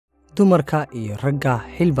dumarka iyo ragga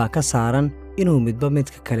xil baa ka saaran inuu midba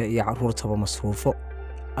midka kale iyo carruurtaba masruufo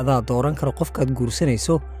adaa dooran kara qofkaad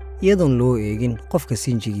guursanayso iyadoon loo eegin qofka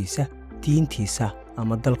sinjigiisa diintiisa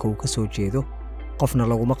ama dalka uu ka soo jeedo qofna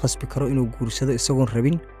laguma qasbi karo inuu guursado isagoon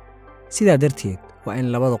rabin sidaa darteed waa in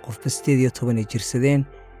labada qofba 18 jirsadeen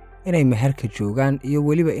inay maharka joogaan iyo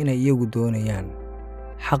weliba inay iyagu doonayaan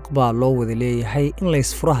xaq baa loo wada leeyahay in la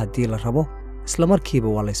isfuro haddii la rabo isla markiiba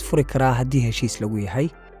waa la isfuri karaa haddii heshiis lagu yahay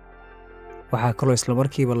waxaa kaloo isla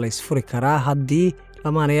markiiba la isfuri karaa haddii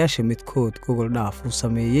lamaanayaasha midkood gogol dhaaf uu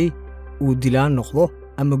sameeyey uu dilaan noqdo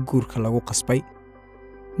ama guurka lagu qasbay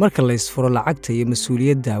marka la isfuro lacagta iyo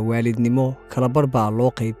mas'uuliyadda waalidnimo kala bar baa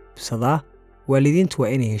loo qaybsadaa waalidiintu waa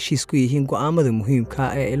inay heshiis ku yihiin go'aamada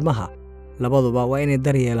muhiimka ah ee ilmaha labaduba waa inay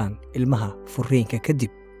daryeelaan ilmaha furiinka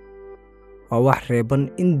kadib waa wax reeban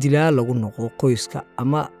in dilaa lagu noqdo qoyska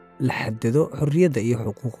ama la xadado xorriyadda iyo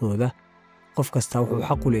xuquuqdooda qof kasta wuxuu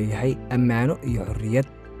xaq u leeyahay ammaano iyo xorriyad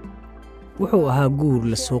wuxuu ahaa guur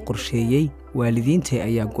la soo qorsheeyey waalidiinta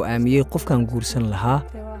ayaa go'aamiyey qofkan guursan lahaa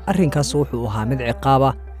arrinkaas wuxuu ahaa mid ciqaab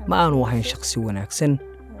ah ma aanu ahayn shakhsi wanaagsan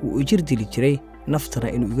wuu u jir dili jiray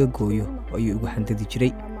naftana inuu iga gooyo ayuu igu handadi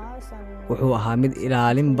jiray wuxuu ahaa mid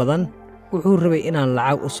ilaalin badan wuxuu rabay inaan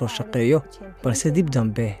lacag u soo shaqeeyo balse dib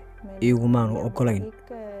dambe igumaanu ogolayn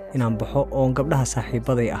inaan baxo oon gabdhaha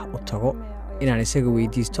saaxiibaday ah u tago inaan isaga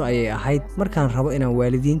weydiisto ayay ahayd markaan rabo inaan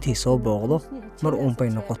waalidiintii soo booqdo mar uunbay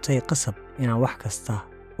noqotay qasab inaan wax kasta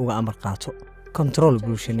uga amar qaato kontarool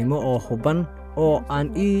bulshanimo oo huban oo aan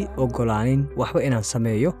ii ogolaanin waxba inaan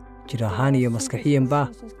sameeyo jir ahaan iyo maskaxiyanba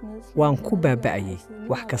waan ku baaba'ayay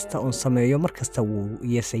wax kasta oon sameeyo mar kasta wuu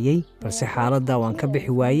iyasayey balse xaaladda waan ka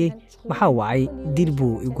bixi waayey maxaa wacay dil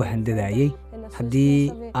buu igu handadaayey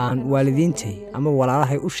haddii aan waalidiintay ama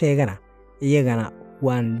walaalahay u sheegana iyagana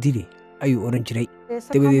waan dili ayuu oran jiray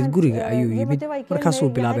dabadeed guriga ayuu yimid markaasuu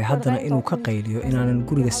bilaabay haddana inuu ka qayliyo inaanan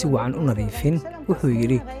guriga si wacan u nadiifin wuxuu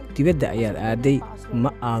yidhi dibadda ayaad aaday ma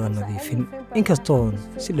aadan nadiifin inkastoon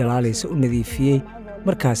si dhalaalaysa u nadiifiyey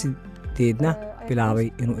markaasi deedna bilaabay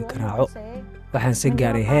inuu ikaraaco waxaanse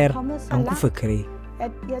gaaray heer aan ku fakeray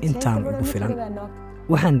intaanu igu filan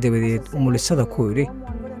waxaan dabadeed umulisada ku idhi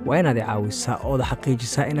waa inaad i caawisaa ooda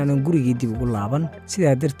xaqiijisaa inaanan gurigii dib ugu laaban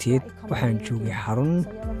sidaa darteed waxaan joogay xarun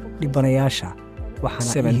dhibanayaasha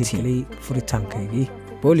waxaana ii hirgelay furitaankaygii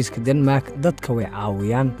booliska denmark dadka way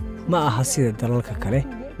caawiyaan ma aha sida dalalka kale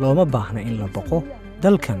looma baahna in la boqo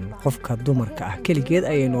dalkan qofka dumarka ah keligeed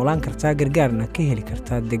ayay noolaan kartaa gargaarna ka heli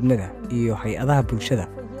kartaa degmada iyo hay-adaha bulshada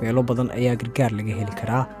meelo badan ayaa gargaar laga heli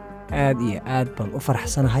karaa aad iyo aad baan u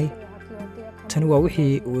faraxsanahay tani waa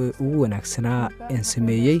wixii ugu wanaagsanaa aan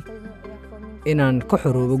sameeyey inaan ka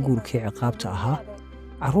xoroobo guurkii ciqaabta ahaa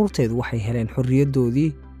carruurtaydu waxay heleen xorriyaddoodii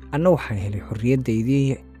anna waxaan helay xorriyaddaydii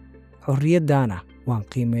xorriyaddaana waan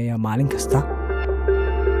qiimeeyaa maalin kasta